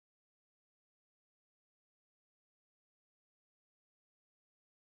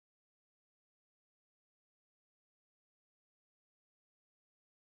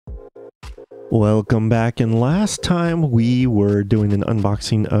Welcome back, and last time we were doing an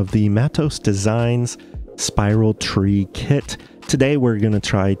unboxing of the Mattos Designs spiral tree kit. Today we're going to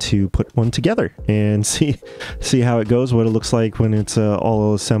try to put one together and see how it goes, what it looks like when it's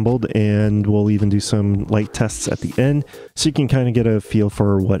all assembled, and we'll even do some light tests at the end so you can kind of get a feel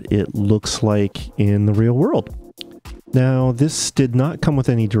for what it looks like in the real world. Now, this did not come with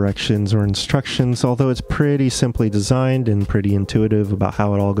any directions or instructions, although it's pretty simply designed and pretty intuitive about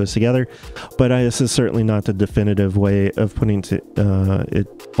how it all goes together. But this is certainly not the definitive way of putting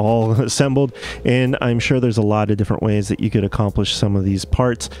it all assembled, and I'm sure there's a lot of different ways that you could accomplish some of these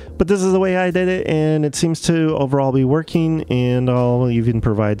parts. But this is the way I did it, and it seems to overall be working, and I'll even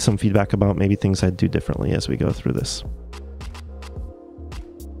provide some feedback about maybe things I'd do differently as we go through this.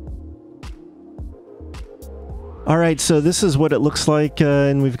 All right, so this is what it looks like,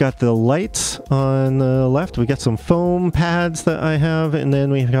 and we've got the lights on the left. We got some foam pads that I have, and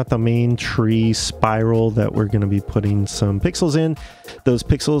then we've got the main tree spiral that we're going to be putting some pixels in. Those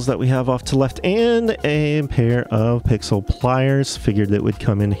pixels that we have off to the left, and a pair of pixel pliers. Figured it would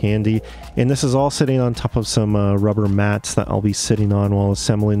come in handy. And this is all sitting on top of some rubber mats that I'll be sitting on while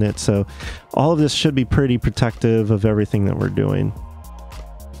assembling it. So all of this should be pretty protective of everything that we're doing.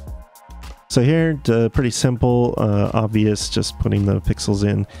 So here, pretty simple, obvious, just putting the pixels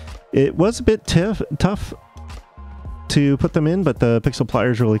in. It was a bit tough to put them in, but the pixel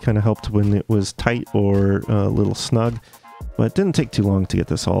pliers really kind of helped when it was tight or a little snug. But it didn't take too long to get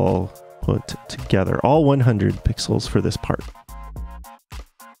this all put together. All 100 pixels for this part.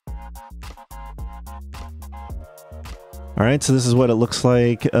 All right, so this is what it looks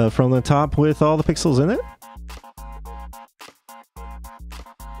like from the top with all the pixels in it.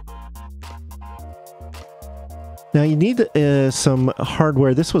 Now you need some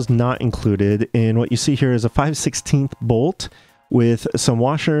hardware. This was not included, and what you see here is a 5/16 bolt with some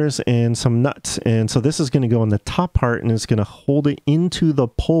washers and some nuts. And so this is going to go on the top part, and it's going to hold it into the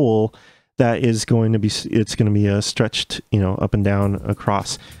pole that is going to be, it's going to be stretched, you know, up and down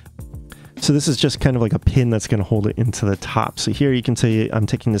across. So this is just kind of like a pin that's going to hold it into the top. So here you can see I'm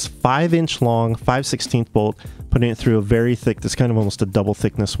taking this 5-inch long 5/16 bolt, putting it through a very thick, this kind of almost a double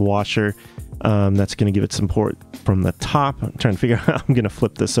thickness washer. That's going to give it support from the top. I'm trying to figure out how I'm going to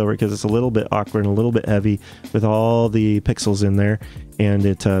flip this over because it's a little bit awkward and a little bit heavy with all the pixels in there and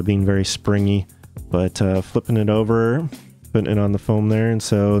it being very springy. But flipping it over, putting it on the foam there. And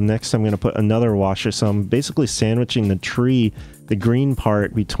so next I'm going to put another washer. So I'm basically sandwiching the tree, the green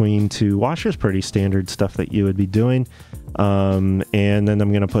part, between two washers. Pretty standard stuff that you would be doing. And then I'm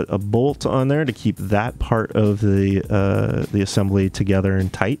going to put a bolt on there to keep that part of the assembly together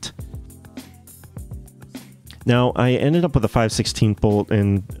and tight. Now, I ended up with a 5/16 bolt,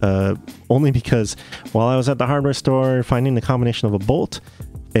 and only because while I was at the hardware store finding the combination of a bolt,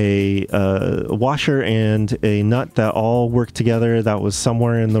 a washer, and a nut that all worked together, that was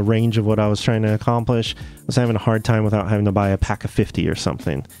somewhere in the range of what I was trying to accomplish, I was having a hard time without having to buy a pack of 50 or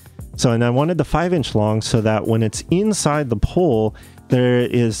something. So, and I wanted the 5-inch long so that when it's inside the pole, there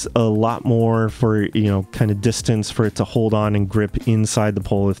is a lot more for, you know, kind of distance for it to hold on and grip inside the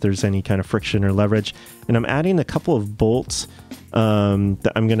pole if there's any kind of friction or leverage. And I'm adding a couple of bolts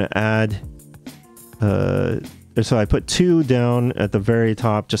that I'm going to add. So I put 2 down at the very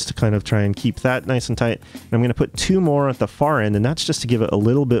top just to kind of try and keep that nice and tight. And I'm going to put 2 more at the far end, and that's just to give it a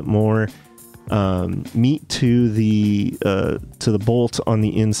little bit more meat to the bolt on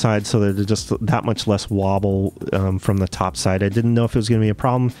the inside, so that there's just that much less wobble from the top side. I didn't know if it was going to be a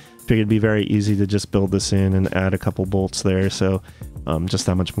problem. Figured it'd be very easy to just build this in and add a couple bolts there, so just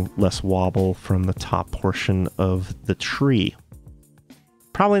that much less wobble from the top portion of the tree.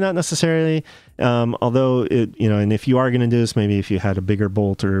 Probably not necessarily, although it, you know, and if you are going to do this, maybe if you had a bigger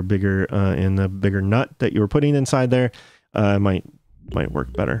bolt or bigger and a bigger nut that you were putting inside there, might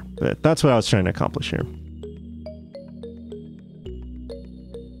work better. But that's what I was trying to accomplish here.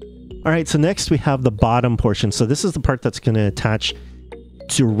 All right, so next we have the bottom portion. So this is the part that's going to attach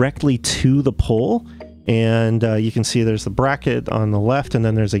directly to the pole, and you can see there's the bracket on the left, and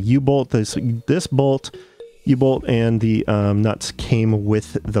then there's a U-bolt. This bolt, U-bolt, and the nuts came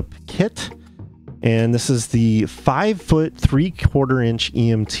with the kit. And this is the 5-foot 3/4 inch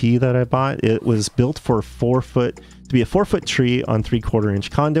EMT that I bought. It was built for to be a 4-foot tree on 3/4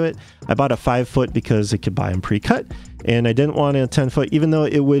 inch conduit. I bought a 5-foot because it could buy them pre-cut, and I didn't want a 10-foot, even though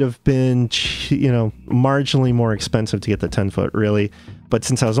it would have been, you know, marginally more expensive to get the 10-foot really. But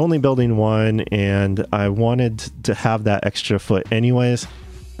since I was only building one and I wanted to have that extra foot anyways,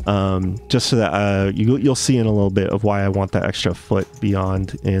 just so that you'll see in a little bit of why I want that extra foot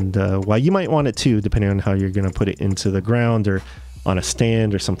beyond, and why you might want it too, depending on how you're going to put it into the ground or on a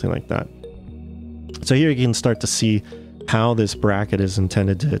stand or something like that. So here you can start to see how this bracket is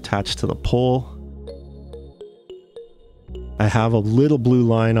intended to attach to the pole. I have a little blue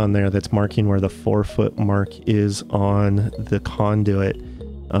line on there that's marking where the 4-foot mark is on the conduit.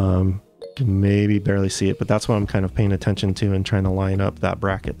 You can maybe barely see it, but that's what I'm kind of paying attention to and trying to line up that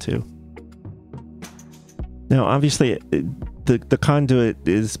bracket to. Now, obviously, the conduit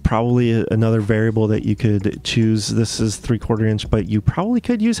is probably another variable that you could choose. This is 3/4 inch, but you probably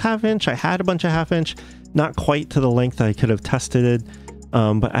could use 1/2 inch. I had a bunch of 1/2 inch, not quite to the length I could have tested it.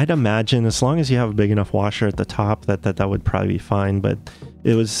 But I'd imagine as long as you have a big enough washer at the top, that would probably be fine. But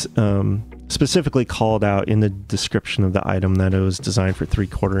it was specifically called out in the description of the item that it was designed for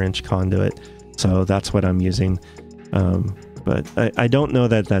 3/4 inch conduit. So that's what I'm using. But I don't know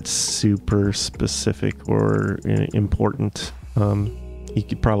that that's super specific or important. You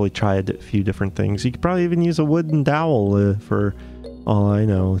could probably try a few different things. You could probably even use a wooden dowel for all I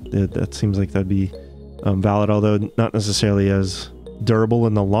know. That seems like that'd be valid, although not necessarily as durable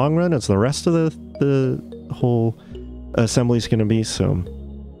in the long run as the rest of the whole assembly is going to be. So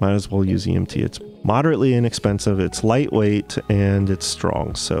might as well use EMT. It's moderately inexpensive, it's lightweight, and it's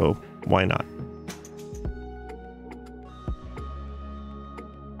strong, so why not?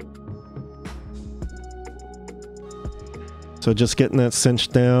 So just getting that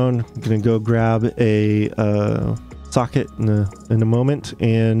cinched down, I'm gonna go grab a socket in a moment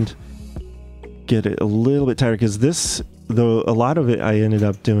and get it a little bit tighter, because this, though a lot of it I ended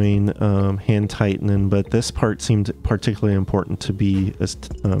up doing hand tightening, but this part seemed particularly important to be as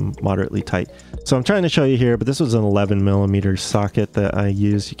moderately tight. So I'm trying to show you here, but this was an 11mm socket that I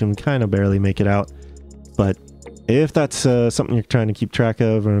used. You can kind of barely make it out, but if that's something you're trying to keep track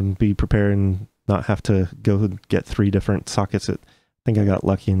of and be prepared and not have to go get 3 different sockets, I think I got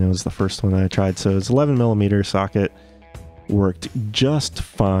lucky and it was the first one I tried. So it's 11mm socket, worked just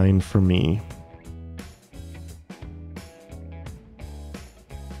fine for me.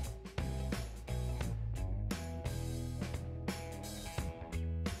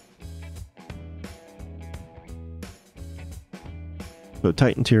 So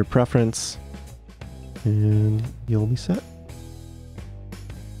tighten to your preference and you'll be set.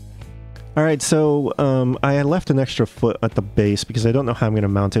 All right, so I left an extra foot at the base because I don't know how I'm going to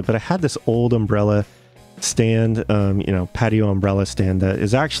mount it, but I had this old umbrella stand, you know, patio umbrella stand that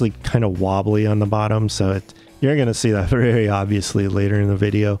is actually kind of wobbly on the bottom, so you're going to see that very obviously later in the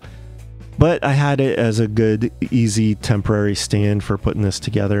video. But I had it as a good, easy, temporary stand for putting this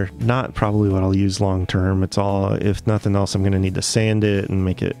together. Not probably what I'll use long term. It's all, if nothing else, I'm going to need to sand it and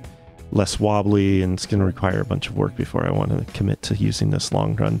make it less wobbly, and it's going to require a bunch of work before I want to commit to using this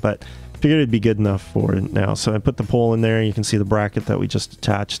long run. But figured it'd be good enough for it now. So I put the pole in there. You can see the bracket that we just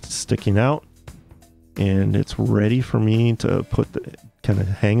attached sticking out, and it's ready for me to kind of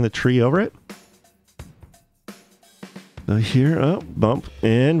hang the tree over it. So here, bump,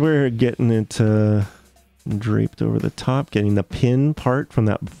 and we're getting it draped over the top, getting the pin part from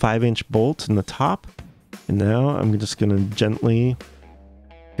that 5-inch bolt in the top. And now I'm just going to gently,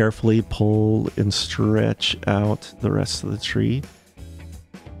 carefully pull and stretch out the rest of the tree.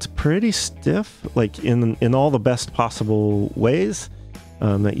 It's pretty stiff, like in all the best possible ways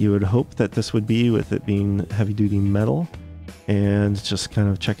that you would hope that this would be, with it being heavy-duty metal. And just kind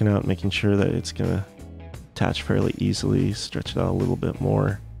of checking out, making sure that it's going to attach fairly easily, stretch it out a little bit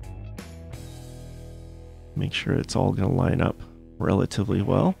more. Make sure it's all going to line up relatively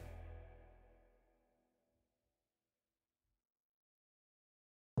well.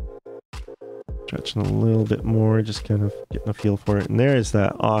 Stretching a little bit more, just kind of getting a feel for it. And there is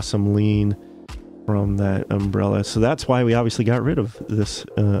that awesome lean from that umbrella. So that's why we obviously got rid of this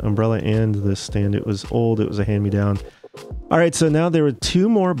umbrella and this stand. It was old, it was a hand-me-down. All right, so now there were 2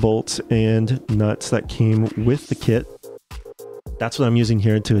 more bolts and nuts that came with the kit. That's what I'm using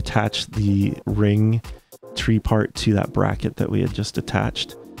here to attach the ring tree part to that bracket that we had just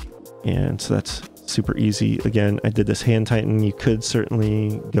attached. And so that's super easy. Again, I did this hand tighten. You could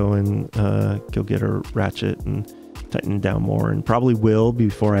certainly go and go get a ratchet and tighten it down more, and probably will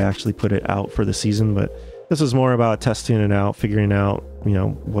before I actually put it out for the season. But this is more about testing it out, figuring out, you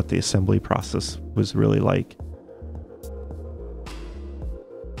know, what the assembly process was really like.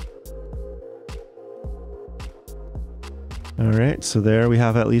 All right, so there we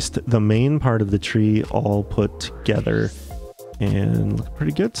have at least the main part of the tree all put together, and look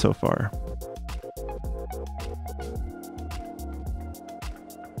pretty good so far.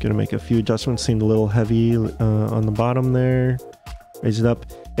 Gonna make a few adjustments. Seemed a little heavy on the bottom there. Raise it up.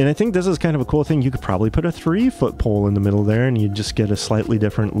 And I think this is kind of a cool thing. You could probably put a 3-foot pole in the middle there and you just get a slightly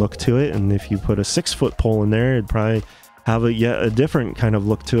different look to it. And if you put a 6-foot pole in there, it'd probably have a different kind of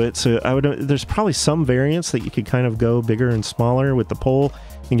look to it. So there's probably some variants that you could kind of go bigger and smaller with the pole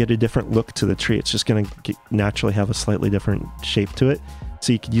and get a different look to the tree. It's just going to naturally have a slightly different shape to it.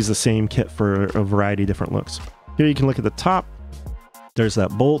 So you could use the same kit for a variety of different looks. Here you can look at the top. There's that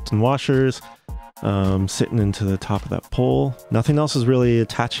bolt and washers sitting into the top of that pole. Nothing else is really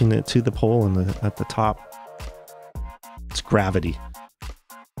attaching it to the pole at the top. It's gravity.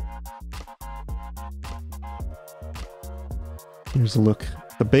 Here's a look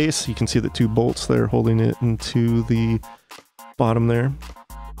at the base. You can see the two bolts there holding it into the bottom there.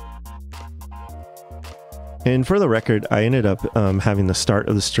 And for the record, I ended up having the start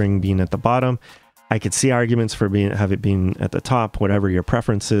of the string being at the bottom. I could see arguments for have it being at the top, whatever your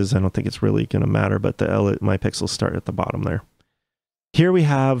preference is. I don't think it's really going to matter, but my pixels start at the bottom there. Here we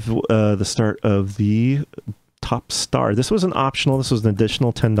have the start of the top star. This was an optional. This was an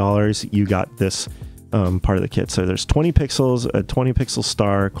additional $10. You got this part of the kit. So there's 20 pixels, a 20 pixel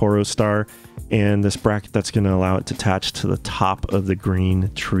star, Koro star, and this bracket that's going to allow it to attach to the top of the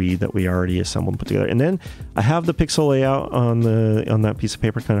green tree that we already assembled and put together. And then I have the pixel layout on that piece of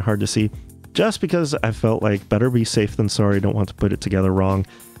paper, kind of hard to see, just because I felt like better be safe than sorry. Don't want to put it together wrong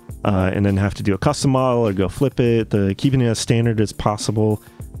and then have to do a custom model or go flip it. Keeping it as standard as possible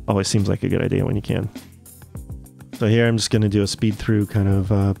always seems like a good idea when you can. So here I'm just going to do a speed through, kind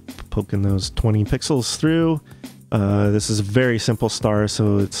of poking those 20 pixels through. This is a very simple star,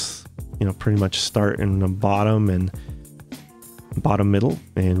 so it's, pretty much start in the bottom and bottom middle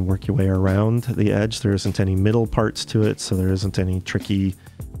and work your way around the edge. There isn't any middle parts to it, so there isn't any tricky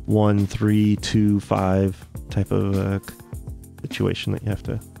 1, 3, 2, 5 type of situation that you have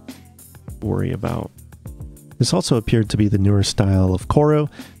to worry about. This also appeared to be the newer style of Koro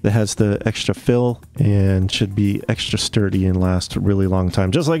that has the extra fill and should be extra sturdy and last a really long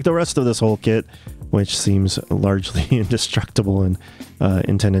time, just like the rest of this whole kit, which seems largely indestructible and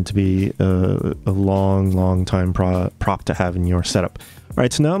intended to be a long time prop to have in your setup. All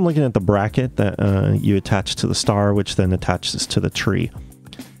right, so now I'm looking at the bracket that you attach to the star, which then attaches to the tree.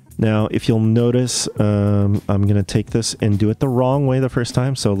 Now, if you'll notice, I'm going to take this and do it the wrong way the first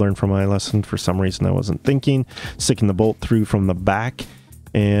time. So learn from my lesson. For some reason, I wasn't thinking. Sticking the bolt through from the back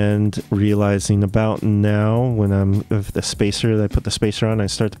and realizing about now when I'm with the spacer, I put the spacer on, I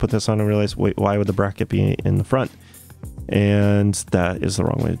start to put this on and realize, wait, why would the bracket be in the front? And that is the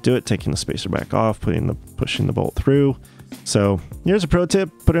wrong way to do it. Taking the spacer back off, pushing the bolt through. So here's a pro tip,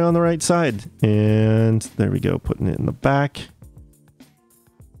 put it on the right side. And there we go, putting it in the back.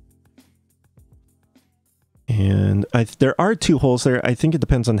 And there are two holes there. I think it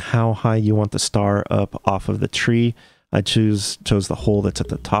depends on how high you want the star up off of the tree. I chose the hole that's at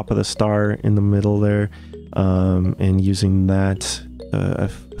the top of the star in the middle there. And using that, I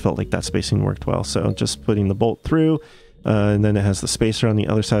felt like that spacing worked well. So just putting the bolt through, and then it has the spacer on the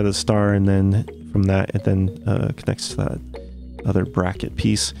other side of the star. And then from that, it then connects to that other bracket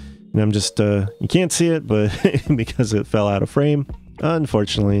piece. And I'm just, you can't see it, but because it fell out of frame,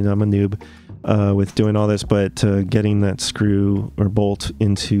 unfortunately, I'm a noob. With doing all this, but getting that screw or bolt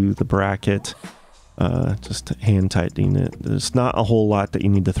into the bracket, just hand tightening it. There's not a whole lot that you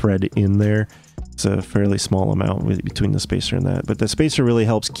need to thread in there. It's a fairly small amount between the spacer and that, but the spacer really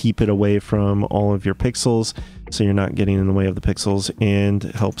helps keep it away from all of your pixels, so you're not getting in the way of the pixels, and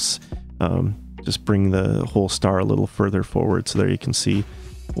helps just bring the whole star a little further forward. So there you can see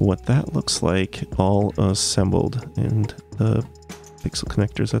what that looks like all assembled, and the pixel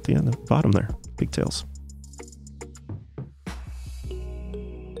connectors at the end, at the bottom there, pigtails.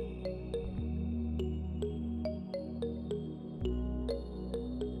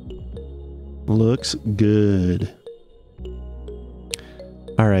 Looks good.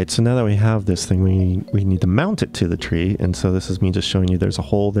 All right, so now that we have this thing, we need to mount it to the tree, and so this is me just showing you there's a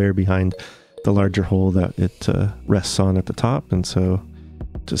hole there behind the larger hole that it rests on at the top, and so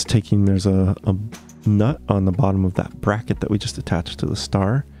just taking, there's a nut on the bottom of that bracket that we just attached to the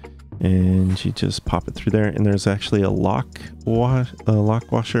star, and you just pop it through there, and there's actually a lock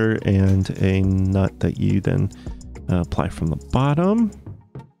washer and a nut that you then apply from the bottom,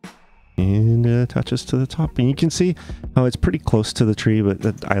 and it attaches to the top. And you can see how it's pretty close to the tree,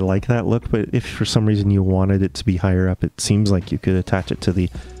 but I like that look. But if for some reason you wanted it to be higher up, it seems like you could attach it to the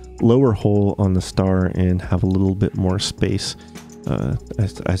lower hole on the star and have a little bit more space.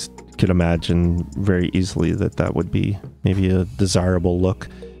 I could imagine very easily that would be maybe a desirable look,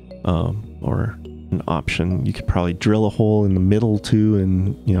 or an option. You could probably drill a hole in the middle too,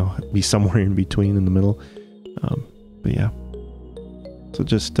 and be somewhere in between in the middle. But yeah, so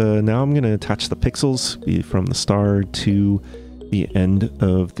just now I'm going to attach the pixels from the star to the end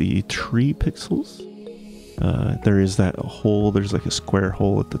of the tree pixels. There is that hole, there's like a square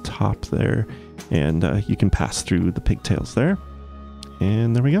hole at the top there, and you can pass through the pigtails there.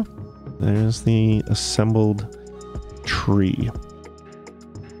 And there we go. There's the assembled tree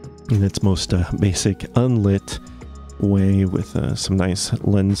in its most basic unlit way, with some nice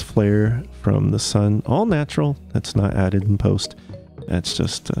lens flare from the sun. All natural. That's not added in post. That's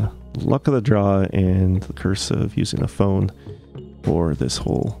just luck of the draw and the curse of using a phone for this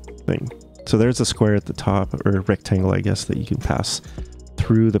whole thing. So there's a square at the top, or a rectangle, I guess, that you can pass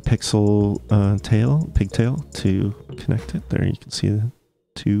through the pixel pigtail to connect it. There you can see the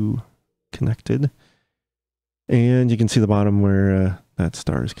two connected. And you can see the bottom where that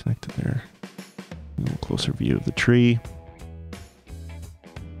star is connected there. A little closer view of the tree.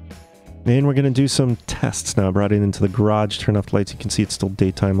 And we're going to do some tests now. I brought it into the garage, turn off the lights. You can see it's still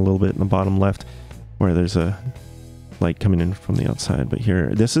daytime a little bit in the bottom left, where there's a light coming in from the outside. But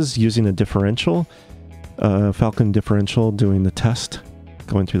here, this is using a differential, Falcon differential, doing the test,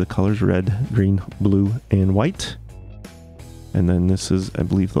 going through the colors, red, green, blue, and white. And then this is, I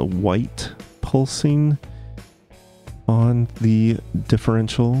believe, the white pulsing on the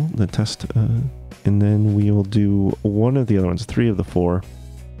differential, the test. And then we will do one of the other ones, 3 of the 4.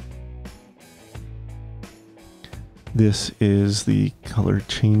 This is the color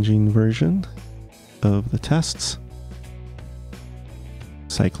changing version of the tests.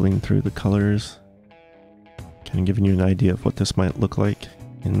 Cycling through the colors, kind of giving you an idea of what this might look like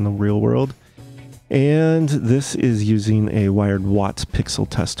in the real world. And this is using a wired Watts pixel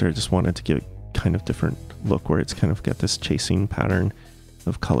tester. I just wanted to give a kind of different look where it's kind of got this chasing pattern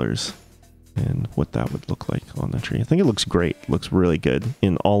of colors and what that would look like on the tree. I think it looks great. It looks really good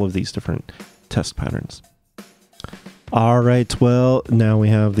in all of these different test patterns. All right, well, now we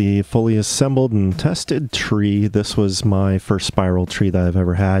have the fully assembled and tested tree. This was my first spiral tree that I've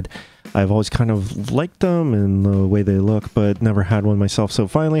ever had. I've always kind of liked them and the way they look, but never had one myself, so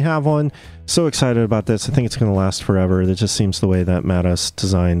finally have one. So excited about this. I think it's going to last forever. That just seems the way that Mattos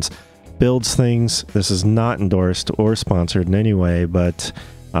Designs builds things. This is not endorsed or sponsored in any way, but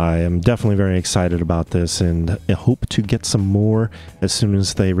I am definitely very excited about this, and I hope to get some more as soon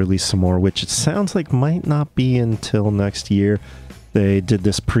as they release some more, which it sounds like might not be until next year. They did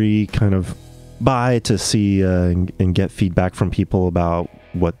this kind of buy to see and get feedback from people about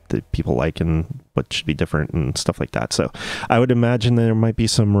what the people like and what should be different and stuff like that. So I would imagine there might be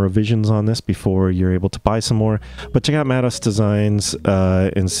some revisions on this before you're able to buy some more. But check out Mattos Designs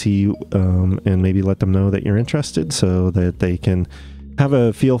and see and maybe let them know that you're interested so that they can have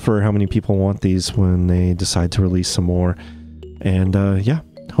a feel for how many people want these when they decide to release some more. And yeah,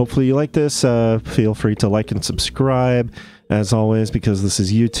 hopefully you like this. Feel free to like and subscribe as always, because this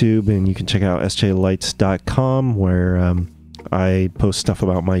is YouTube, and you can check out xlights.com where I post stuff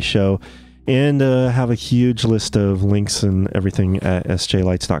about my show, and have a huge list of links and everything at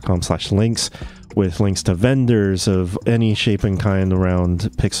sjlights.com/links, with links to vendors of any shape and kind around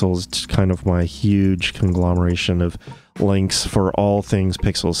pixels. It's kind of my huge conglomeration of links for all things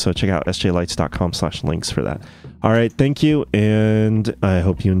pixels. So check out sjlights.com/links for that. All right, thank you, and I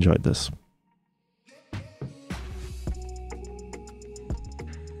hope you enjoyed this.